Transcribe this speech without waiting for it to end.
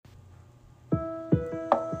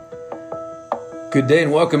Good day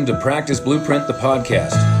and welcome to Practice Blueprint, the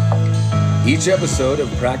podcast. Each episode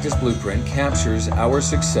of Practice Blueprint captures our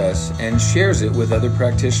success and shares it with other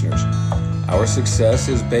practitioners. Our success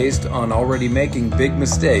is based on already making big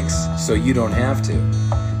mistakes so you don't have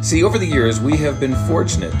to. See, over the years, we have been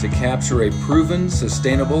fortunate to capture a proven,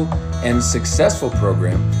 sustainable, and successful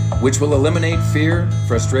program which will eliminate fear,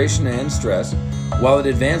 frustration, and stress while it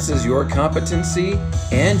advances your competency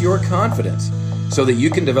and your confidence so that you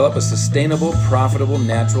can develop a sustainable, profitable,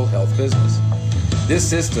 natural health business. This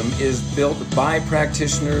system is built by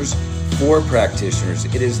practitioners for practitioners.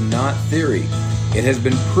 It is not theory. It has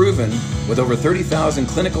been proven with over 30,000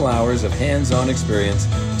 clinical hours of hands-on experience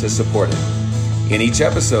to support it. In each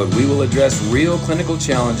episode, we will address real clinical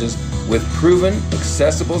challenges with proven,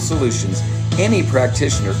 accessible solutions any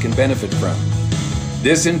practitioner can benefit from.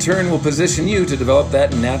 This, in turn, will position you to develop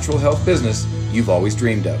that natural health business you've always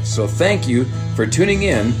dreamed of. So thank you for tuning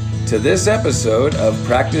in to this episode of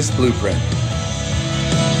Practice Blueprint.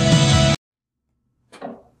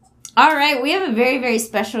 All right, we have a very, very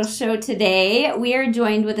special show today. We are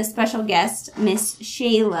joined with a special guest, Miss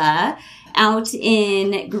Shayla, out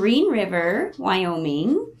in Green River,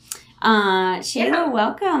 Wyoming. Shayla,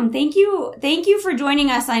 welcome. Thank you for joining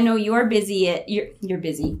us. I know you're busy. You're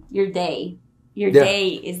busy. Your day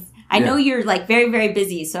is. I know you're like very, very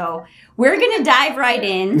busy. So we're gonna dive right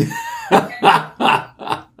in.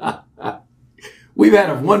 We've had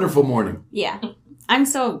a wonderful morning. Yeah, I'm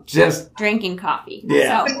just drinking coffee.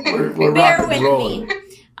 Yeah, so we're bear with me.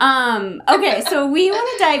 Okay, so we want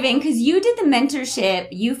to dive in because you did the mentorship.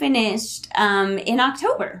 You finished in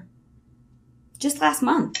October, just last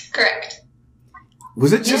month. Correct.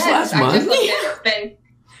 Was it just last month? I just looked at it. It's been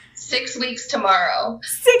 6 weeks tomorrow.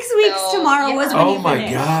 6 weeks tomorrow was when you finished. Oh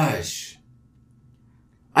my gosh.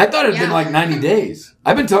 I thought it had been like 90 days.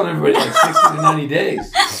 I've been telling everybody like 60 to 90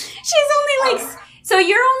 days. So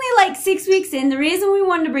you're only like 6 weeks in. The reason we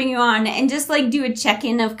wanted to bring you on and just like do a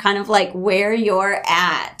check-in of kind of like where you're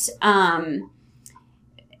at.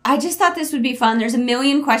 I just thought this would be fun. There's a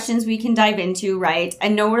million questions we can dive into, right? I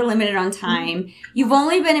know we're limited on time. You've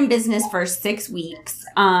only been in business for 6 weeks.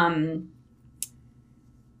 Where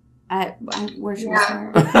should we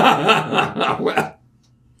start? Well,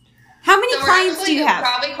 how many clients do you have?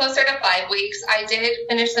 Probably closer to 5 weeks. I did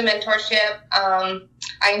finish the mentorship.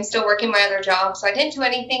 I am still working my other job, so I didn't do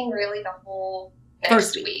anything really the whole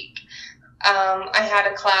next week. I had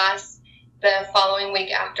a class the following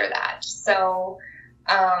week after that. So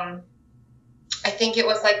I think it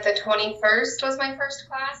was like the 21st was my first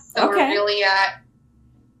class. So we're really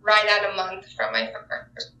right at a month from my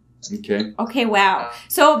first. Okay, wow.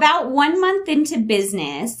 So about 1 month into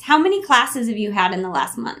business, how many classes have you had in the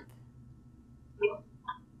last month?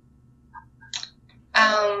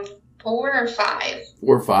 4 or 5.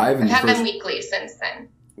 4 or 5? I've had them weekly since then.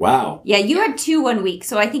 Wow. Yeah, you had 2 1 week,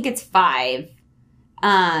 so I think it's 5.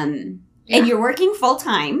 And you're working full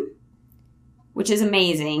time, which is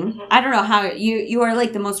amazing. Mm-hmm. I don't know how you are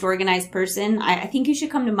like the most organized person. I think you should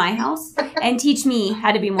come to my house and teach me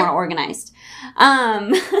how to be more organized.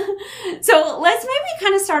 So let's maybe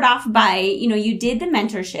kind of start off by, you did the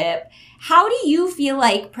mentorship. How do you feel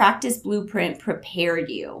like Practice Blueprint prepared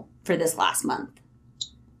you for this last month?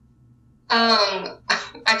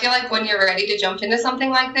 I feel like when you're ready to jump into something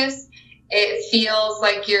like this, it feels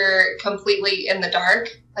like you're completely in the dark.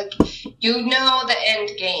 Like, you know the end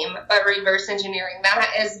game, but reverse engineering,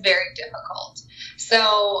 that is very difficult.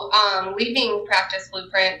 So, leaving Practice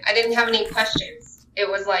Blueprint, I didn't have any questions. It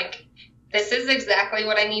was like, this is exactly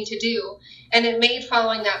what I need to do. And it made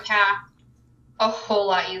following that path a whole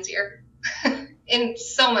lot easier. And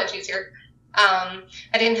so much easier. I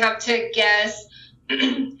didn't have to guess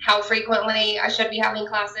how frequently I should be having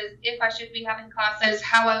classes, if I should be having classes,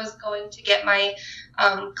 how I was going to get my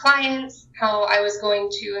clients, how I was going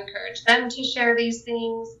to encourage them to share these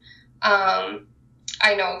things.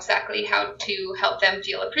 I know exactly how to help them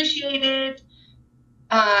feel appreciated.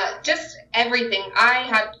 Just everything. I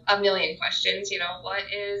had a million questions. What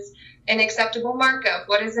is an acceptable markup?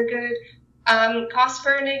 What is a good cost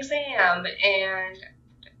for an exam? And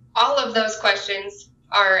all of those questions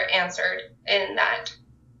are answered in that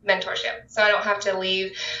mentorship. So I don't have to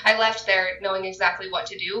leave. I left there knowing exactly what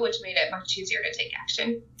to do, which made it much easier to take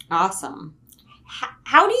action. Awesome.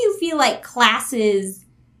 How do you feel like classes,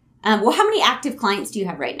 how many active clients do you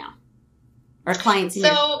have right now? Or clients?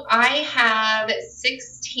 So I have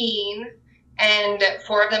 16 and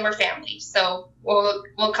 4 of them are family. So we'll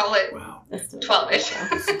call it 12-ish.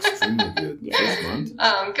 That's extremely good.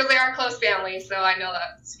 Because they are close family, so I know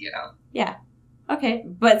that's, Yeah. Okay,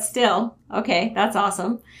 but still, okay, that's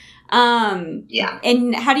awesome. Yeah.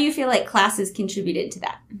 And how do you feel like classes contributed to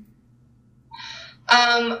that?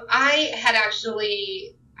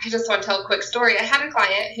 I just want to tell a quick story. I had a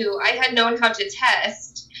client who I had known how to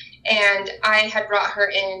test, and I had brought her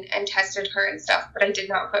in and tested her and stuff, but I did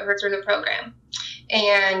not put her through the program,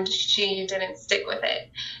 and she didn't stick with it.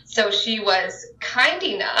 So she was kind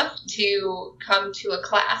enough to come to a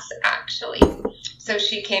class, actually. So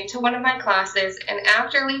she came to one of my classes, and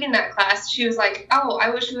after leaving that class, she was like, oh, I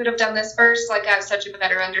wish we would have done this first. Like, I have such a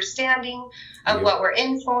better understanding of what we're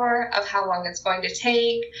in for, of how long it's going to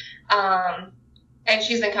take. And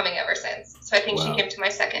she's been coming ever since. So I think she came to my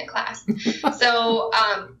second class. So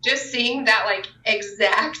just seeing that, like,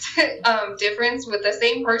 exact difference with the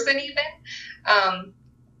same person even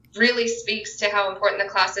really speaks to how important the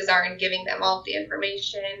classes are in giving them all of the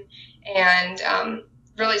information and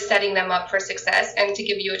really setting them up for success and to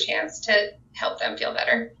give you a chance to help them feel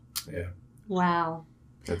better. Yeah. Wow.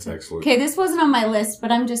 That's excellent. Okay, this wasn't on my list,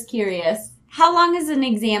 but I'm just curious. How long is an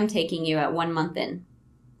exam taking you at 1 month in?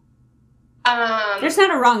 There's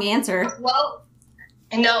not a wrong answer. Well,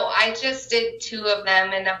 no, I just did 2 of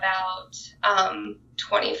them in about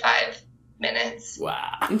 25 minutes.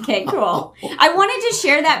 Wow. Okay, cool. I wanted to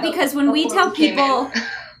share that because when we tell people...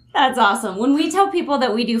 That's awesome. When we tell people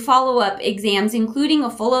that we do follow-up exams, including a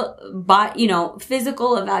full,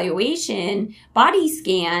 physical evaluation, body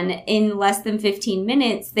scan in less than 15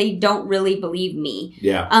 minutes, they don't really believe me.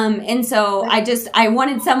 Yeah. And so I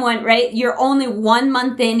wanted someone, right? You're only 1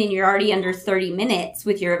 month in and you're already under 30 minutes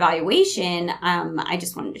with your evaluation. I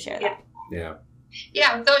just wanted to share that. Yeah.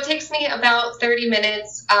 Yeah. So it takes me about 30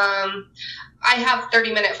 minutes. I have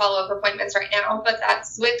 30-minute follow-up appointments right now, but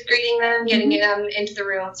that's with greeting them, getting them into the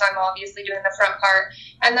room. So I'm obviously doing the front part.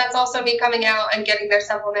 And that's also me coming out and getting their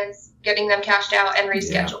supplements, getting them cashed out and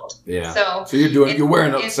rescheduled. Yeah. So you're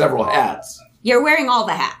wearing several hats. You're wearing all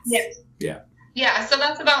the hats. Yes. Yeah. Yeah. So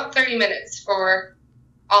that's about 30 minutes for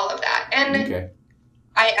all of that. And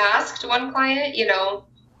I asked one client,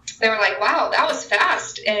 they were like, wow, that was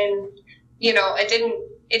fast. And,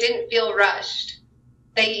 it didn't feel rushed.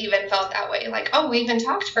 They even felt that way, like, oh, we even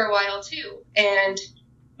talked for a while too, and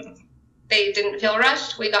they didn't feel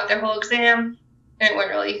rushed. We got their whole exam, and it went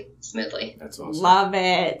really smoothly. That's awesome. Love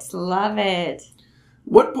it.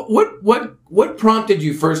 What prompted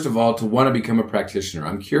you, first of all, to want to become a practitioner?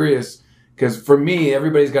 I'm curious because for me,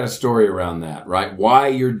 everybody's got a story around that, right? Why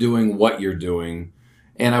you're doing what you're doing,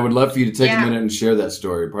 and I would love for you to take a minute and share that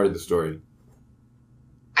story, part of the story.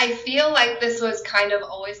 I feel like this was kind of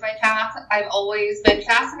always my path. I've always been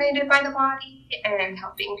fascinated by the body and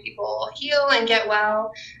helping people heal and get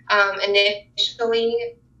well.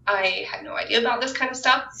 Initially, I had no idea about this kind of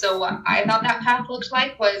stuff. So what I thought that path looked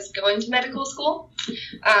like was going to medical school.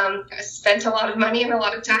 I spent a lot of money and a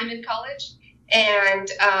lot of time in college. And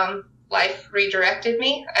life redirected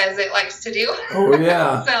me, as it likes to do. Oh,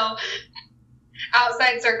 yeah. So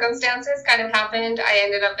outside circumstances kind of happened. I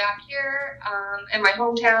ended up back here in my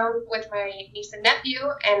hometown with my niece and nephew,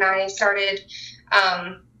 and I started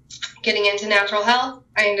getting into natural health.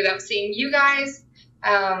 I ended up seeing you guys,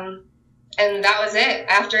 and that was it.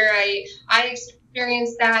 After I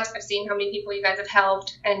experienced that, I've seen how many people you guys have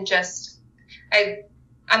helped, and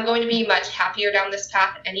I'm going to be much happier down this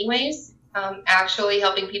path anyways, actually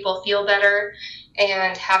helping people feel better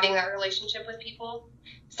and having that relationship with people.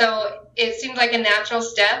 So it seemed like a natural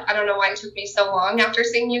step. I don't know why it took me so long after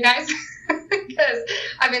seeing you guys, because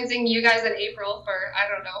I've been seeing you guys in April for,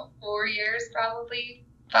 4 years, probably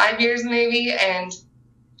 5 years maybe. And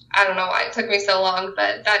I don't know why it took me so long,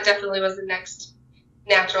 but that definitely was the next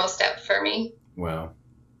natural step for me. Wow.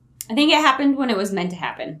 I think it happened when it was meant to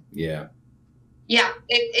happen. Yeah. Yeah,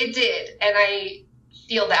 it did. And I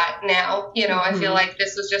feel that now. I feel like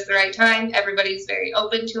this was just the right time. Everybody's very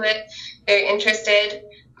open to it, very interested.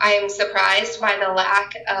 I am surprised by the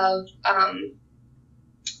lack of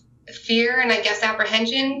fear and I guess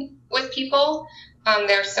apprehension with people.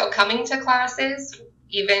 They're still coming to classes.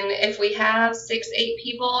 Even if we have 6-8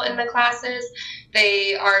 people in the classes,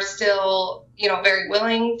 they are still, very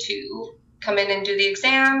willing to come in and do the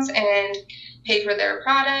exams and pay for their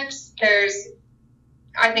products.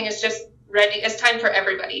 I think it's just ready. It's time for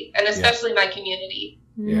everybody, and especially my community.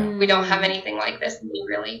 Yeah. We don't have anything like this, and we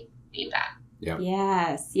really need that. Yeah.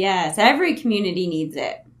 Yes. Every community needs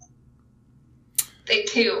it. They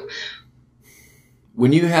do.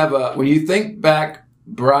 When you think back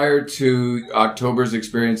prior to October's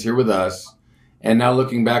experience here with us, and now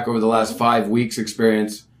looking back over the last 5 weeks'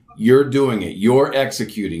 experience, you're doing it. You're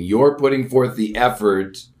executing. You're putting forth the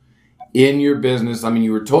effort in your business. I mean,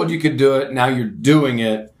 you were told you could do it. Now you're doing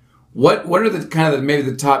it. What are the maybe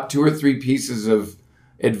the top 2 or 3 pieces of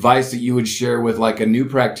advice that you would share with like a new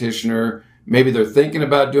practitioner? Maybe they're thinking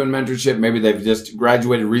about doing mentorship. Maybe they've just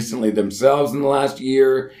graduated recently themselves in the last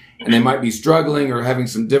year, and they might be struggling or having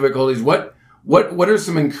some difficulties. What are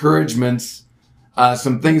some encouragements,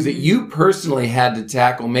 some things that you personally had to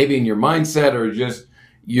tackle, maybe in your mindset or just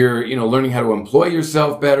your, learning how to employ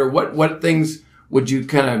yourself better? What things would you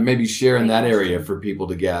kind of maybe share in that area for people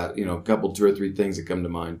to get, a couple, 2 or 3 things that come to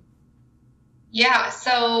mind? Yeah.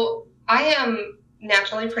 So I am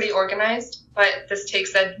naturally pretty organized, but this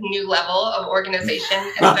takes a new level of organization,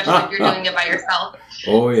 especially if you're doing it by yourself.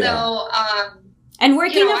 Oh yeah. So, and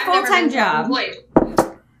working a full-time job.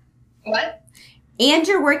 What? And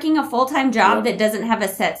you're working a full-time job that doesn't have a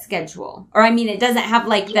set schedule, or it doesn't have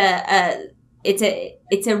like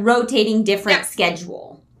it's a rotating different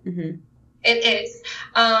schedule. Mm-hmm. It is.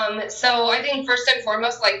 So I think first and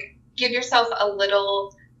foremost, like, give yourself a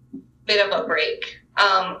little bit of a break.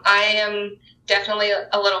 I am definitely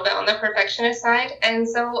a little bit on the perfectionist side. And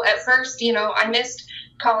so at first, I missed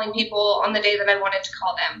calling people on the day that I wanted to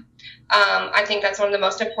call them. I think that's one of the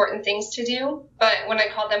most important things to do. But when I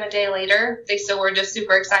called them a day later, they still were just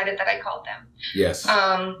super excited that I called them. Yes.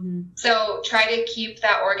 So try to keep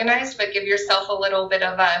that organized, but give yourself a little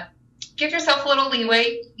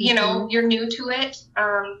leeway. You're new to it.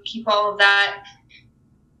 Keep all of that.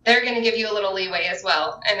 They're going to give you a little leeway as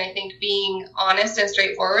well. And I think being honest and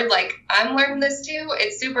straightforward, like, I'm learning this too.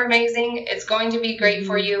 It's super amazing. It's going to be great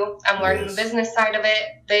for you. I'm learning the business side of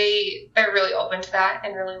it. They're really open to that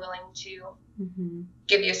and really willing to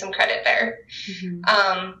give you some credit there.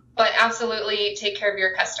 But absolutely take care of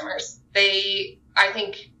your customers. I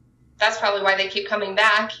think that's probably why they keep coming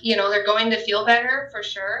back. They're going to feel better for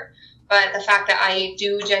sure. But the fact that I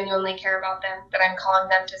do genuinely care about them, that I'm calling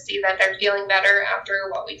them to see that they're feeling better after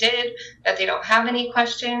what we did, that they don't have any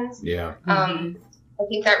questions. Yeah. I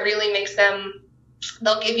think that really makes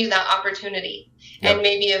they'll give you that opportunity. Yep. And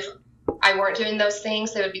maybe if I weren't doing those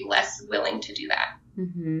things, they would be less willing to do that.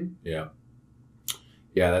 Yeah.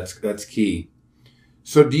 Yeah, that's key.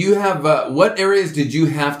 So do you have, what areas did you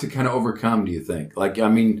have to kind of overcome, do you think? Like,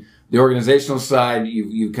 the organizational side,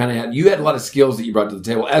 you had a lot of skills that you brought to the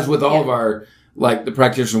table, as with all of our, like, the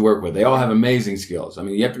practitioners we work with. They all have amazing skills.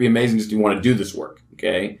 You have to be amazing just to want to do this work,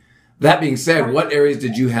 okay? That being said, what areas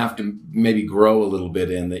did you have to maybe grow a little bit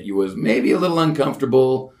in that you was maybe a little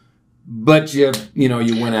uncomfortable, but you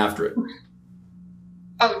went after it?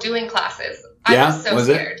 Oh, doing classes. I was so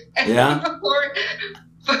scared. Yeah.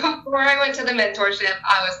 Before I went to the mentorship,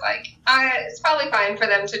 I was like, it's probably fine for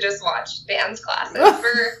them to just watch dance classes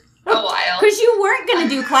for a while. Because you weren't going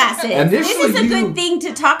to do classes. This is a good thing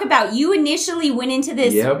to talk about. You initially went into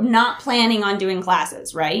this not planning on doing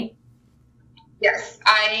classes, right? Yes.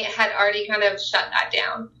 I had already kind of shut that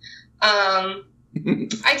down.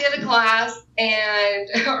 I did a class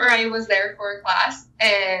or I was there for a class,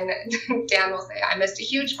 and Dan will say I missed a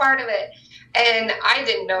huge part of it. And I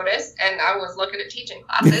didn't notice, and I was looking at teaching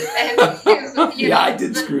classes, and I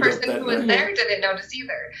did the person who was there didn't notice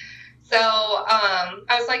either. So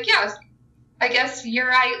I was like, yeah, I guess you're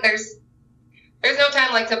right. There's no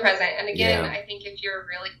time like the present. And again, I think if you're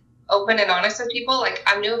really open and honest with people, like,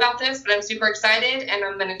 I'm new about this, but I'm super excited, and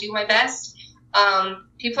I'm going to do my best.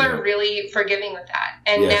 People are really forgiving with that.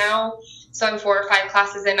 And now, so I'm 4 or 5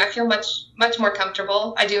 classes in, I feel much, much more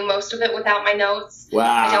comfortable. I do most of it without my notes.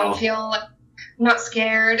 Wow. I don't feel like not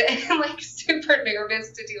scared and like super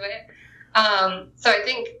nervous to do it. So I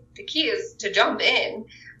think the key is to jump in.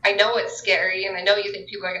 I know it's scary, and I know you think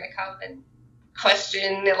people are going to come and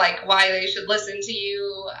question like why they should listen to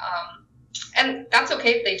you. And that's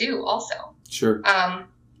okay if they do also. Sure.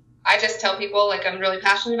 I just tell people, like, I'm really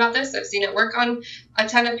passionate about this. I've seen it work on a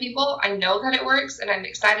ton of people. I know that it works, and I'm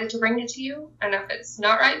excited to bring it to you. And if it's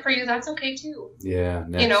not right for you, that's okay too. Yeah.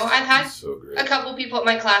 I've had a couple people at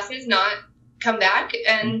my classes not come back,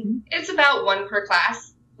 and it's about 1 per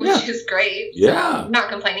class, which is great. So I'm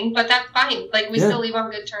not complaining, but that's fine. Like, we still leave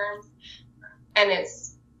on good terms, and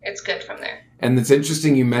it's good from there. And it's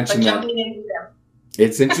interesting you mentioned that.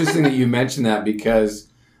 It's interesting that you mentioned that, because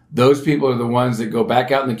those people are the ones that go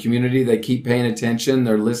back out in the community. They keep paying attention.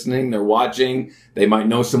 They're listening. They're watching. They might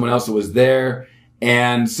know someone else that was there.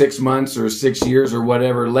 And 6 months or 6 years or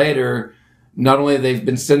whatever later, not only they've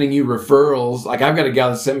been sending you referrals. Like, I've got a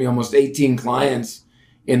gal that sent me almost 18 clients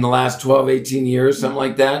in the last 12, 18 years, something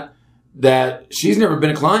like that, that she's never been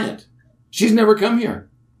a client. She's never come here.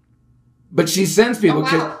 But she sends people.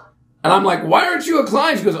 And I'm like, why aren't you a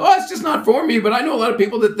client? She goes, it's just not for me, but I know a lot of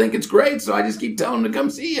people that think it's great, so I just keep telling them to come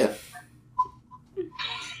see you.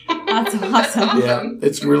 That's awesome. Yeah,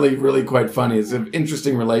 it's really, really quite funny. It's an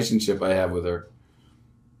interesting relationship I have with her.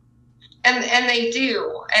 And they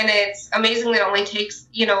do. And it's amazing that it only takes,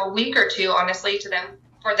 a week or two, honestly,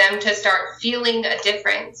 for them to start feeling a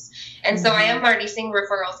difference. And so I am already seeing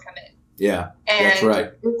referrals come in. Yeah, and that's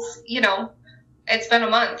right. It's, it's been a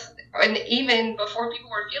month. And even before people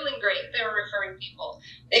were feeling great, they were referring people.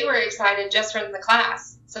 They were excited just from the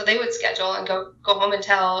class. So they would schedule and go home and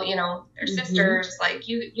tell, their sisters, like,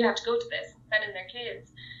 you have to go to this, and send in their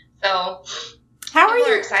kids. So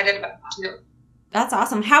people are excited about it too. That's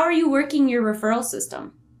awesome. How are you working your referral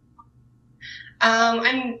system?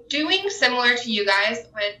 I'm doing similar to you guys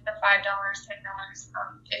with the $5,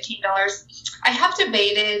 $10, $15. I have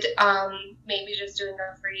debated maybe just doing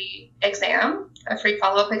a free exam, a free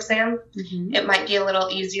follow-up exam. Mm-hmm. It might be a little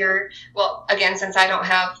easier. Well, again, since I don't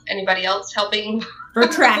have anybody else helping. For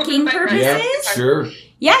tracking purposes? Yeah, sure.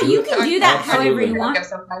 Yeah, you can do that however you want.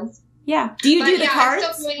 Sometimes. Yeah. Do you do the cards?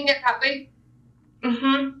 I'm still doing it that way.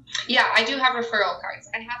 Mm-hmm. Yeah, I do have referral cards.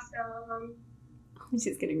 I have some. I'm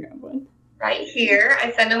just going to grab one. Right here.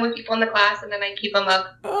 I send them with people in the class, and then I keep them up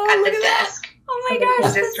at the desk. Oh my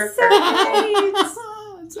gosh, that's so nice.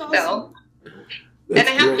 That's awesome. So, and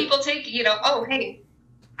I have people take, oh, hey,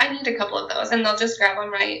 I need a couple of those, and they'll just grab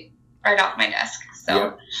them right off my desk.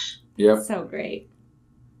 So, yep. So great.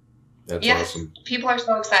 That's awesome. People are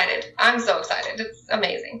so excited. I'm so excited. It's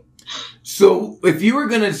amazing. So if you were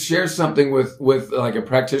going to share something with like a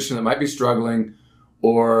practitioner that might be struggling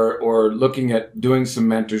or looking at doing some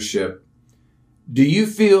mentorship, do you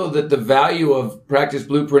feel that the value of Practice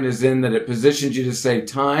Blueprint is in that it positions you to save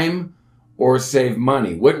time or save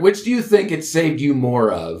money? Which do you think it saved you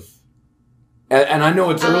more of? And I know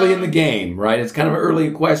it's early in the game, right? It's kind of an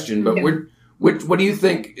early question, but what do you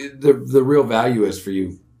think the real value is for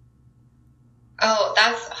you? Oh,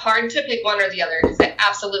 that's hard to pick one or the other because it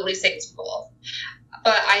absolutely saves both.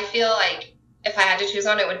 But I feel like if I had to choose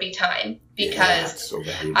one, it would be time because so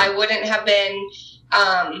I wouldn't have been,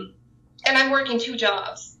 and I'm working 2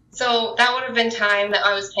 jobs. So that would have been time that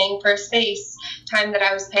I was paying for a space, time that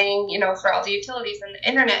I was paying, for all the utilities and the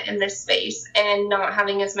internet in this space and not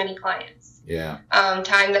having as many clients. Yeah.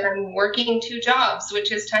 Time that I'm working 2 jobs,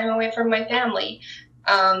 which is time away from my family.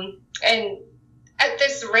 And at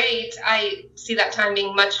this rate, I see that time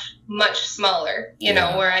being much, much smaller,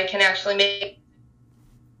 where I can actually make.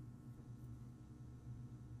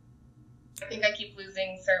 I think I keep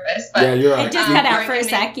losing service, but yeah, you're right. It just cut out for a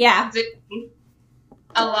sec. Yeah.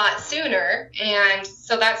 A lot sooner, and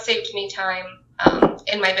so that saved me time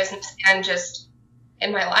in my business and just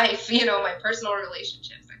in my life. My personal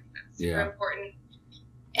relationships. I think that's super important.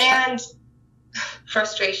 And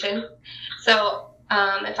frustration. So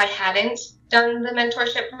if I hadn't done the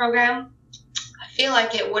mentorship program, I feel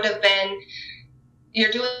like it would have been,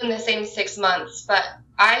 you're doing the same 6 months, but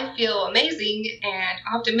I feel amazing and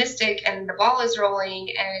optimistic and the ball is rolling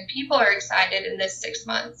and people are excited in this 6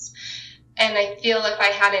 months. And I feel if I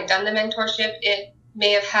hadn't done the mentorship, it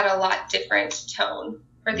may have had a lot different tone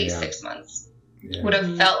for these 6 months. Yeah. Would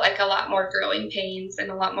have felt like a lot more growing pains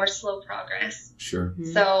and a lot more slow progress. Sure.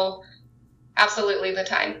 So absolutely the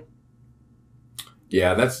time.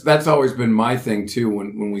 Yeah, that's always been my thing too.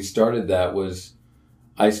 When we started that was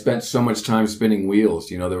I spent so much time spinning wheels.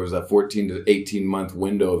 There was a 14 to 18 month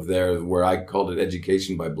window of there where I called it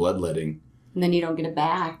education by bloodletting. And then you don't get it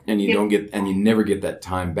back. And you never get that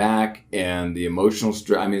time back. And the emotional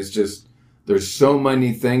stress. I mean, it's just, there's so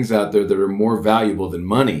many things out there that are more valuable than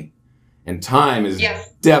money. And time is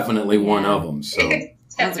definitely one of them. So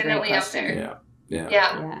it's definitely up there.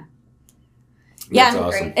 Yeah. Yeah,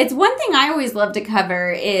 awesome. It's one thing I always love to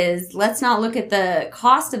cover is let's not look at the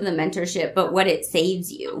cost of the mentorship, but what it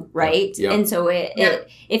saves you, right? Yep. And so if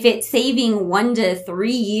it's saving 1 to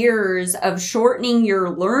 3 years of shortening your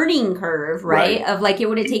learning curve, right? Of like it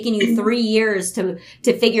would have taken you 3 years to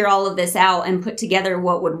figure all of this out and put together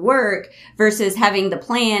what would work versus having the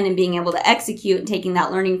plan and being able to execute and taking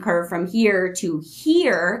that learning curve from here to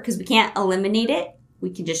here because we can't eliminate it. We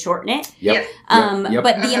can just shorten it. Yep.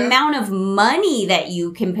 But the amount of money that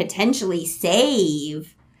you can potentially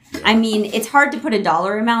save, I mean, it's hard to put a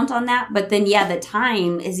dollar amount on that, but then, the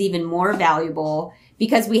time is even more valuable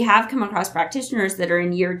because we have come across practitioners that are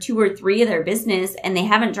in year 2 or 3 of their business and they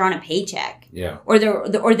haven't drawn a paycheck. Yeah. Or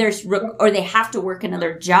they have to work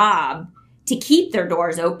another job to keep their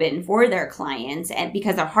doors open for their clients and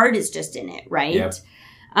because their heart is just in it, right? Yep.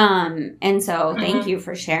 And so thank you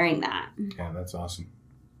for sharing that. Yeah, that's awesome.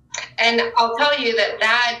 And I'll tell you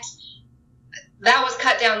that was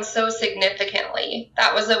cut down so significantly.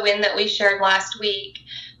 That was a win that we shared last week.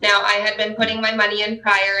 Now, I had been putting my money in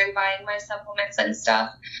prior and buying my supplements and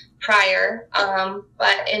stuff prior.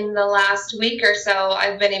 But in the last week or so,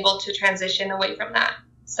 I've been able to transition away from that.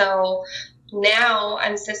 So now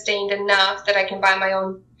I'm sustained enough that I can buy my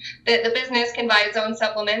own, the business can buy its own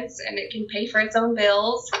supplements and it can pay for its own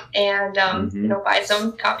bills and, buy its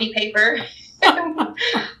own copy paper and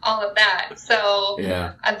all of that. So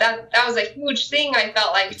that was a huge thing. I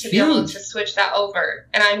felt like to be able to switch that over,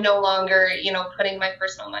 and I'm no longer, putting my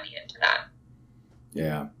personal money into that.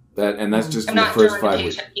 Yeah. That's just I'm in the not first 5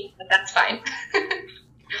 weeks. But that's fine.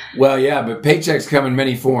 Well, yeah, but paychecks come in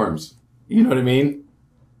many forms. You know what I mean?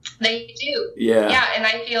 They do. Yeah. Yeah, and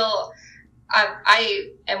I feel I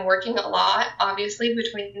am working a lot, obviously,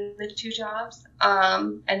 between the two jobs,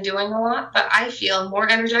 and doing a lot, but I feel more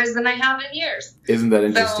energized than I have in years. Isn't that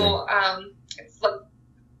interesting? So, it's like,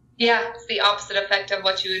 it's the opposite effect of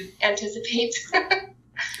what you would anticipate.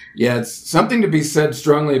 Yeah, it's something to be said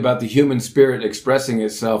strongly about the human spirit expressing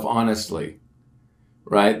itself honestly,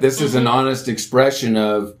 right? This is an honest expression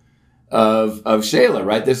of Shayla,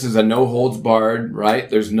 right? This is a no holds barred, right?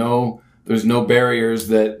 There's no barriers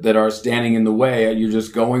that are standing in the way. You're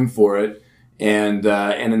just going for it. And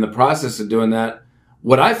in the process of doing that,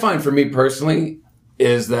 what I find for me personally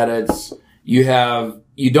is that you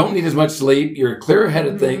don't need as much sleep. You're clear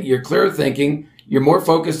headed you're clearer thinking. You're more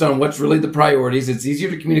focused on what's really the priorities. It's easier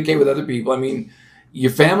to communicate with other people. I mean,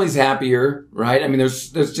 your family's happier, right? I mean,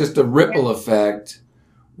 there's just a ripple effect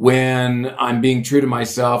when I'm being true to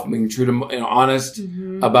myself, being true to, honest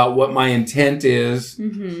about what my intent is,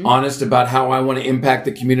 honest about how I want to impact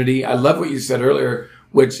the community. I love what you said earlier,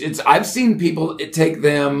 I've seen people, it take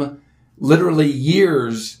them literally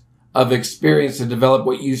years of experience to develop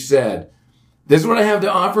what you said. This is what I have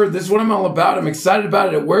to offer. This is what I'm all about. I'm excited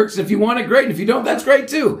about it. It works. If you want it, great. And if you don't, that's great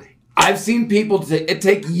too. I've seen people, it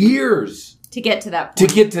take years to get to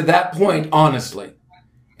that point. Honestly.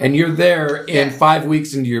 And you're there in 5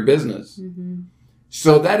 weeks into your business.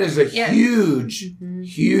 So that is a huge,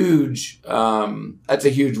 that's a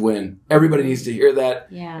huge win. Everybody needs to hear that.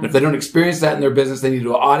 Yeah. And if they don't experience that in their business, they need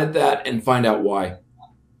to audit that and find out why.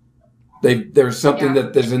 There's something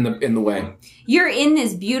that is in the way. You're in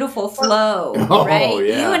this beautiful flow, right?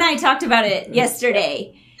 Yeah. You and I talked about it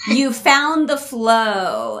yesterday. You found the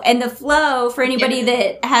flow, and the flow for anybody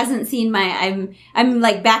that hasn't seen I'm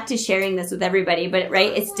like back to sharing this with everybody, but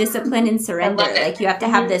right, it's discipline and surrender. Like you have to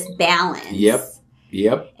have this balance.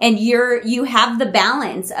 Yep. And you have the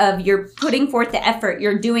balance of you're putting forth the effort,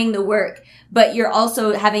 you're doing the work, but you're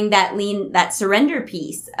also having that surrender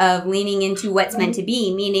piece of leaning into what's meant to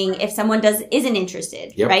be. Meaning if someone isn't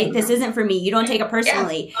interested, right? This isn't for me. You don't take it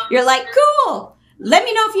personally. You're like, cool. Let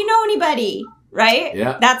me know if you know anybody. Right?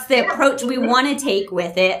 Yeah. That's the approach we want to take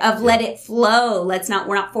with it of let it flow.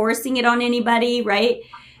 We're not forcing it on anybody, right?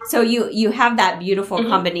 So you have that beautiful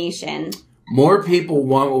combination. More people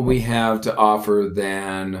want what we have to offer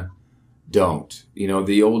than don't.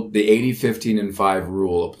 The 80, 15, and 5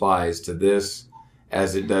 rule applies to this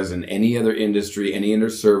as it does in any other industry, any other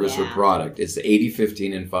service or product. It's 80,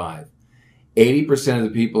 15, and 5. 80% of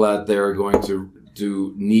the people out there are going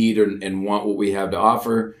to need and want what we have to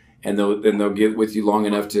offer. And they'll get with you long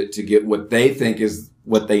enough to get what they think is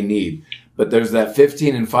what they need. But there's that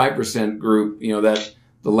 15 and 5% group, that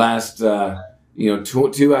the last, 2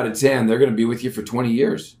 out of 10, they're going to be with you for 20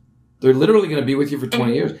 years. They're literally going to be with you for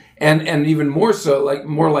 20 years. And even more so,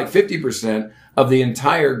 more like 50% of the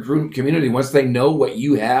entire group community, once they know what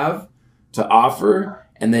you have to offer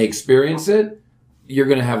and they experience it, you're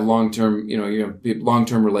going to have long-term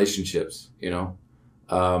relationships,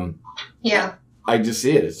 I just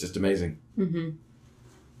see it. It's just amazing.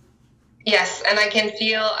 Yes, and I can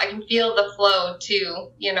feel the flow too.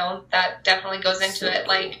 That definitely goes into it.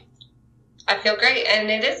 Like, I feel great, and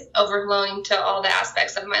it is overflowing to all the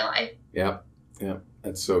aspects of my life. Yeah,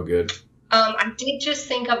 that's so good. I did just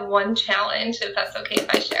think of one challenge, if that's okay if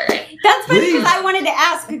I share it. That's funny because I wanted to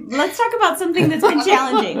ask. Let's talk about something that's been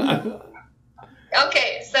challenging.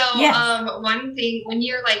 Okay, so one thing, when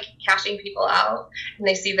you're like cashing people out and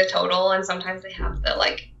they see the total and sometimes they have the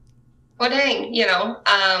well dang,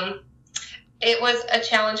 it was a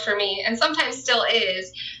challenge for me and sometimes still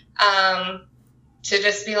is, to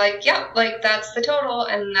just be like, that's the total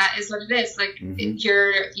and that is what it is. Like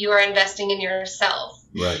you are investing in yourself.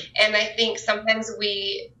 Right. And I think sometimes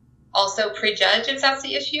we also prejudge if that's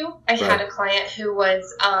the issue. I had a client who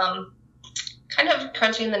was, kind of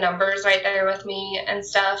crunching the numbers right there with me and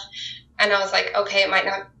stuff. And I was like, okay, it might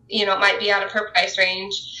not, it might be out of her price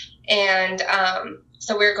range. And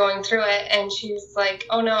so we were going through it and she's like,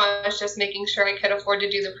 oh no, I was just making sure I could afford to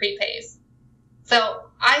do the prepays. So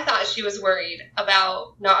I thought she was worried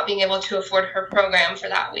about not being able to afford her program for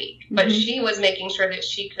that week, but she was making sure that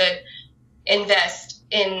she could invest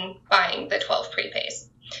in buying the 12 prepays.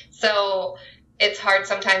 So it's hard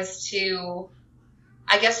sometimes to,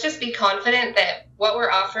 I guess, just be confident that what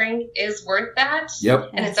we're offering is worth that. Yep.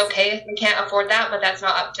 And it's okay if we can't afford that, but that's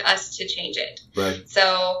not up to us to change it. Right.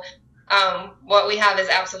 So what we have is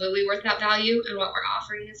absolutely worth that value, and what we're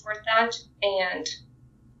offering is worth that. And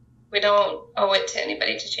we don't owe it to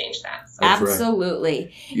anybody to change that. So. Absolutely.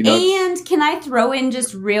 Right. You know, and can I throw in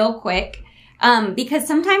just real quick? Because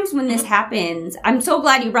sometimes when this happens, I'm so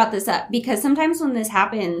glad you brought this up, because sometimes when this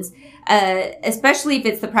happens, especially if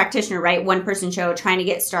it's the practitioner, right? One person show trying to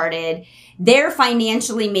get started, they're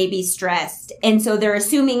financially maybe stressed. And so they're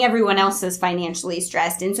assuming everyone else is financially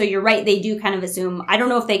stressed. And so you're right. They do kind of assume, I don't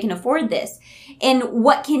know if they can afford this. And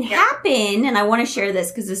what can happen, and I want to share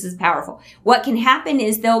this because this is powerful. What can happen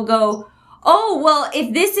is they'll go, oh, well,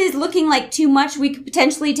 if this is looking like too much, we could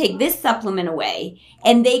potentially take this supplement away.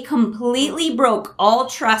 And they completely broke all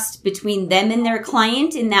trust between them and their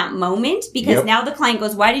client in that moment, because now the client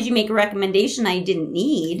goes, why did you make a recommendation I didn't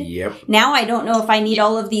need? Yep. Now I don't know if I need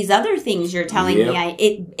all of these other things you're telling me.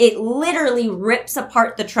 It literally rips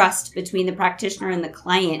apart the trust between the practitioner and the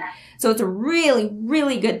client. So it's a really,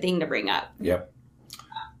 really good thing to bring up. Yep.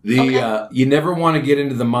 You never want to get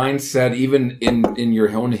into the mindset, even in your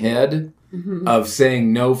own head, of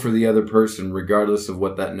saying no for the other person, regardless of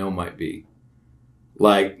what that no might be.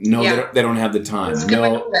 Like, no, they don't have the time.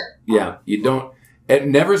 No, you don't.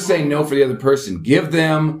 And never say no for the other person. Give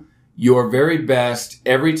them your very best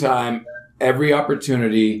every time, every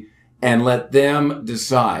opportunity, and let them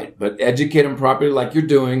decide. But educate them properly, like you're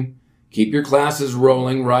doing. Keep your classes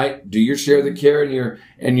rolling, right? Do your share the care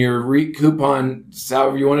and your coupon,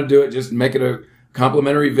 however you want to do it. Just make it a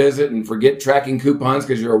complimentary visit, and forget tracking coupons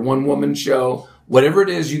because you're a one-woman show. Whatever it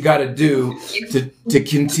is you got to do to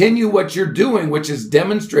continue what you're doing, which is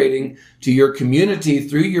demonstrating to your community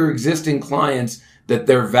through your existing clients that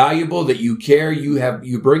they're valuable, that you care,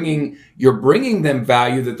 you're bringing them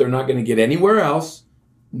value that they're not going to get anywhere else.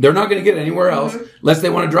 They're not going to get anywhere else unless they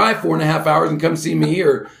want to drive 4.5 hours and come see me,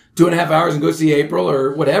 or 2.5 hours and go see April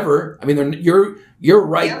or whatever. I mean, you're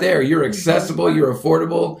right there. You're accessible. You're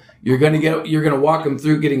affordable. You're going to walk them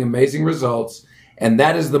through getting amazing results. And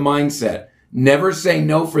that is the mindset. Never say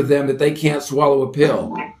no for them that they can't swallow a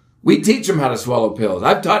pill. We teach them how to swallow pills.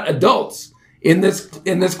 I've taught adults in this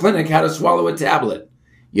clinic how to swallow a tablet.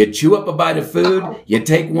 You chew up a bite of food, you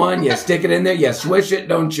take one, you stick it in there, you swish it,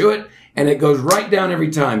 don't chew it, and it goes right down every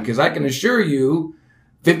time. Because I can assure you,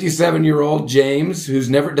 57-year-old James,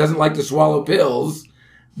 doesn't like to swallow pills,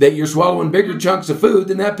 that you're swallowing bigger chunks of food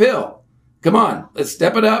than that pill. Come on, let's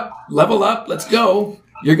step it up, level up, let's go.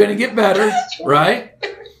 You're going to get better, right?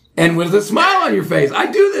 And with a smile on your face.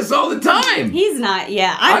 I do this all the time. He's not,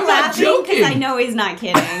 I'm laughing because I know he's not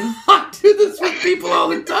kidding. I do this with people all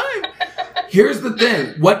the time. Here's the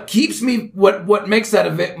thing. What keeps me, what makes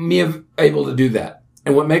me able to do that,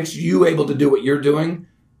 and what makes you able to do what you're doing,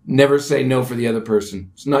 never say no for the other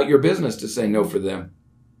person. It's not your business to say no for them.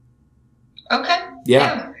 Okay.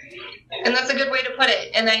 Yeah. And that's a good way to put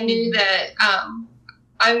it. And I knew that,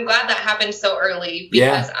 I'm glad that happened so early,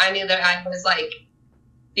 because I knew that I was like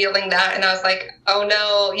feeling that, and I was like, oh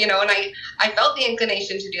no, and I felt the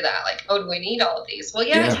inclination to do that. Like, oh, do I need all of these? Well,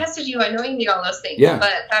 I tested you. I know you need all those things. Yeah.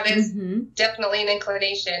 But that is definitely an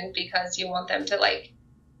inclination, because you want them to like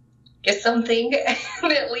get something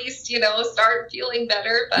and at least, start feeling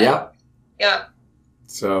better. But yeah.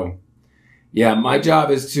 So, my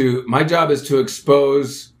job is to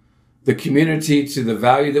expose the community to the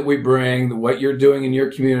value that we bring, what you're doing in your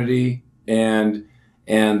community, and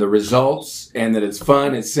the results, and that it's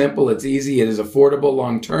fun, it's simple, it's easy, it is affordable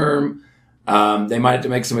long term. They might have to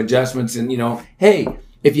make some adjustments, and hey,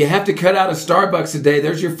 if you have to cut out a Starbucks a day,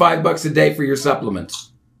 there's your $5 a day for your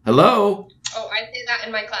supplements. Hello? Oh, I say that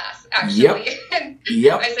in my class, actually.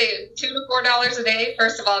 Yep. I say $2 to $4 a day.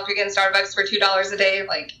 First of all, if you're getting Starbucks for $2 a day,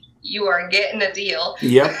 like, you are getting a deal.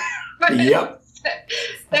 Yep. Yep.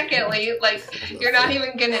 Secondly, like, you're not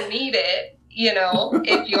even going to need it,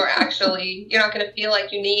 if you're not going to feel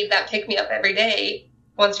like you need that pick-me-up every day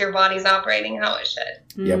once your body's operating how it should.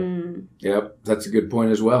 Yep. That's a good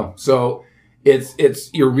point as well. So it's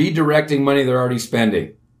you're redirecting money they're already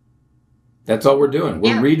spending. That's all we're doing.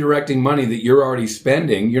 We're redirecting money that you're already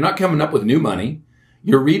spending. You're not coming up with new money.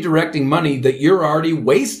 You're redirecting money that you're already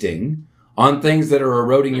wasting on things that are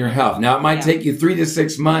eroding your health. Now, it might take you 3 to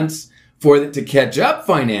 6 months for it to catch up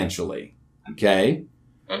financially. Okay?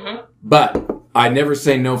 But I never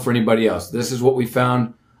say no for anybody else. This is what we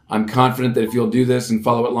found. I'm confident that if you'll do this and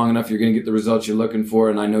follow it long enough, you're going to get the results you're looking for.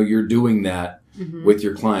 And I know you're doing that with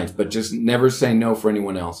your clients. But just never say no for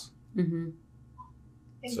anyone else.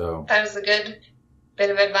 So that was a good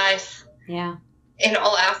bit of advice. Yeah. In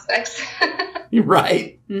all aspects.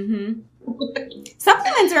 Right.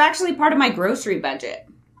 Supplements are actually part of my grocery budget.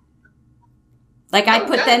 Like I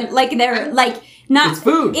put them, like they're like not. It's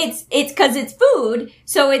food. It's because it's food,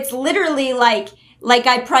 so it's literally like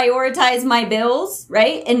I prioritize my bills,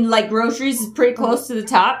 right? And like groceries is pretty close to the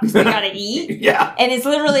top because I gotta eat. Yeah. And it's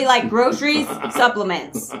literally like groceries,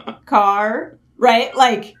 supplements, car, right?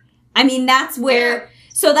 Like, I mean, that's where.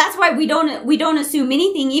 So that's why we don't assume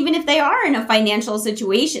anything, even if they are in a financial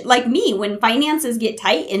situation. Like me, when finances get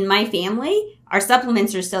tight in my family, our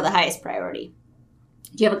supplements are still the highest priority.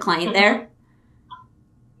 Do you have a client there?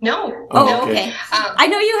 No. Oh, okay. I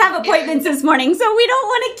know you have appointments this morning, so we don't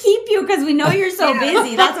want to keep you because we know you're so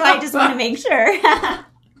busy. That's why I just want to make sure.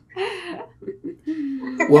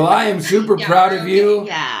 Well, I am super proud of you.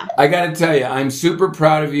 Yeah. I got to tell you, I'm super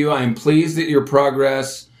proud of you. I'm pleased at your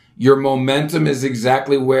progress. Your momentum is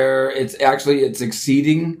exactly where it's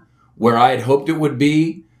exceeding where I had hoped it would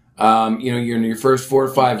be. You're in your first 4 or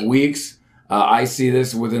 5 weeks. I see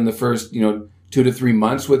this within the first, 2 to 3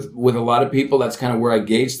 months with a lot of people. That's kind of where I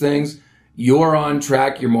gauge things. You're on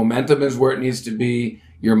track. Your momentum is where it needs to be.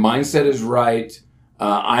 Your mindset is right.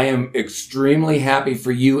 I am extremely happy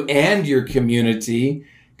for you and your community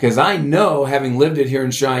because I know, having lived it here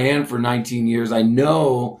in Cheyenne for 19 years, I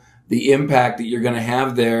know the impact that you're going to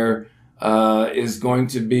have there is going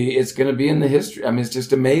to be in the history. I mean, it's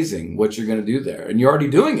just amazing what you're going to do there. And you're already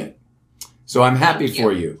doing it. So I'm happy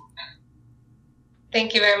for you.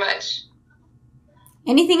 Thank you very much.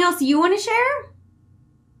 Anything else you want to share?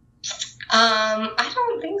 I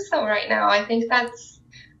don't think so right now. I think that's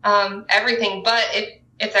everything. But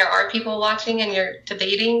if there are people watching and you're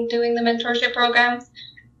debating doing the mentorship programs,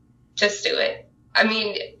 just do it. I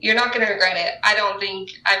mean, you're not going to regret it. I don't think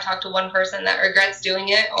I've talked to one person that regrets doing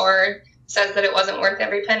it or says that it wasn't worth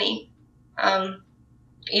every penny. And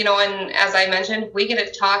as I mentioned, we get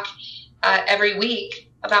to talk every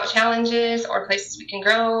week about challenges or places we can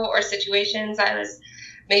grow or situations I was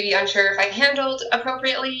maybe unsure if I handled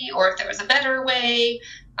appropriately or if there was a better way.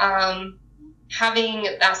 Having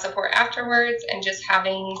that support afterwards and just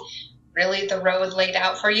having really the road laid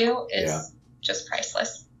out for you is just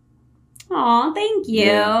priceless. Aw, thank you.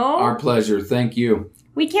 Yeah, our pleasure. Thank you.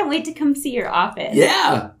 We can't wait to come see your office.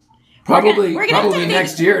 Yeah. Probably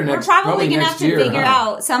next year. We're probably going to have to figure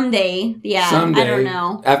out someday. Yeah. Someday. I don't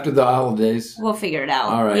know. After the holidays. We'll figure it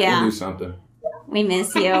out. All right. Yeah. We'll do something. We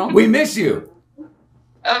miss you. We miss you.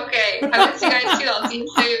 Okay. I miss you guys too. I'll see you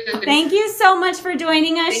soon. Thank you so much for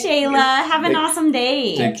joining us, Shayla. Have an awesome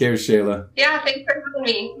day. Take care, Shayla. Yeah. Thanks for having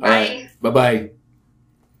me. Bye. All right. Bye-bye.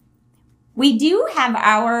 We do have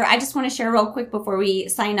I just want to share real quick before we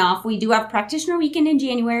sign off. We do have Practitioner Weekend in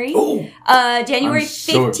January. Oh, January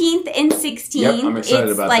 15th and 16th. Yep, I'm excited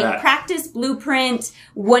it's about like that. Practice Blueprint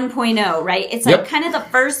 1.0, right? It's like kind of the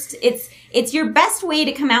first, it's your best way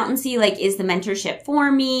to come out and see, like, is the mentorship for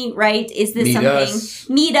me, right? Is this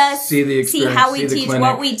Meet us. See the experience. See how we teach,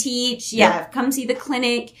 what we teach. Yeah, come see the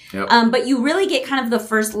clinic. Yep. But you really get kind of the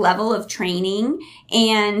first level of training.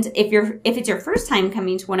 And if it's your first time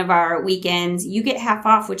coming to one of our weekends, you get half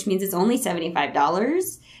off, which means it's only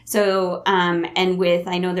 $75. So,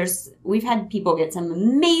 I know we've had people get some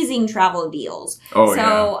amazing travel deals.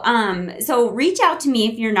 So reach out to me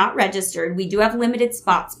if you're not registered. We do have limited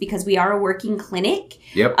spots because we are a working clinic.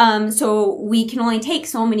 Yep. So we can only take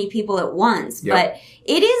so many people at once, but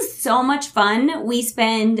it is so much fun. We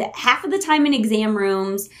spend half of the time in exam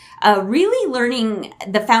rooms, really learning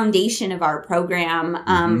the foundation of our program,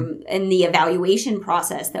 and the evaluation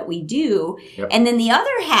process that we do. Yep. And then the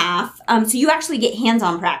other half, so you actually get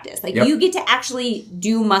hands-on practice. Like you get to actually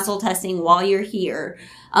do muscle testing while you're here.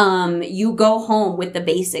 You go home with the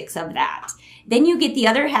basics of that. Then you get the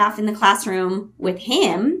other half in the classroom with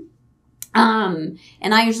him.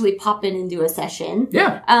 And I usually pop in and do a session.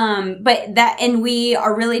 Yeah. And we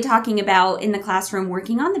are really talking about in the classroom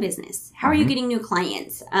working on the business. How are you getting new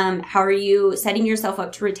clients? How are you setting yourself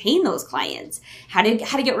up to retain those clients? How to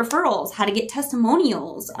get referrals, how to get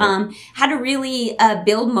testimonials, how to really,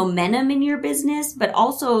 build momentum in your business, but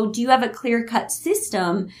also do you have a clear-cut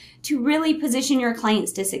system to really position your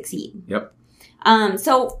clients to succeed? Yep.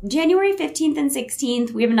 So January 15th and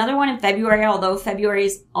 16th, we have another one in February, although February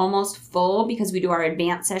is almost full because we do our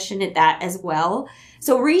advanced session at that as well.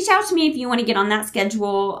 So reach out to me if you want to get on that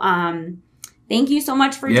schedule. Thank you so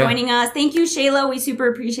much for joining us. Thank you, Shayla. We super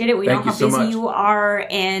appreciate it. We know how busy you are,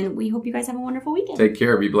 and we hope you guys have a wonderful weekend. Take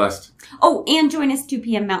care. Be blessed. Oh, and join us 2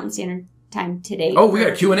 p.m. Mountain Standard Time today. Oh, we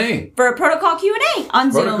got a Q&A. For a protocol Q&A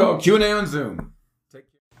on Zoom. Protocol Q&A on Zoom. Take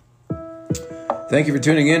care. Thank you for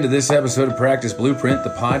tuning in to this episode of Practice Blueprint, the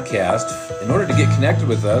podcast. In order to get connected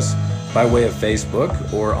with us by way of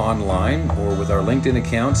Facebook or online or with our LinkedIn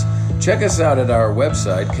accounts, check us out at our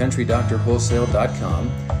website,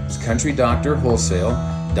 countrydoctorwholesale.com. It's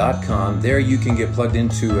countrydoctorwholesale.com. There you can get plugged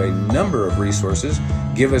into a number of resources,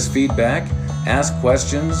 give us feedback, ask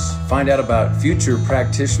questions, find out about future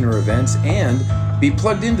practitioner events, and be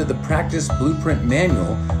plugged into the Practice Blueprint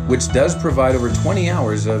Manual, which does provide over 20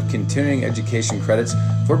 hours of continuing education credits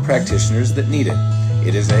for practitioners that need it.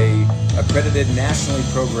 It is a accredited nationally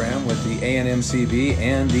program with the ANMCB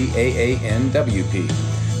and the AANWP.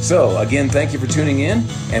 So again, thank you for tuning in,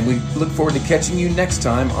 and we look forward to catching you next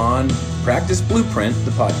time on Practice Blueprint,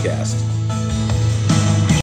 the podcast.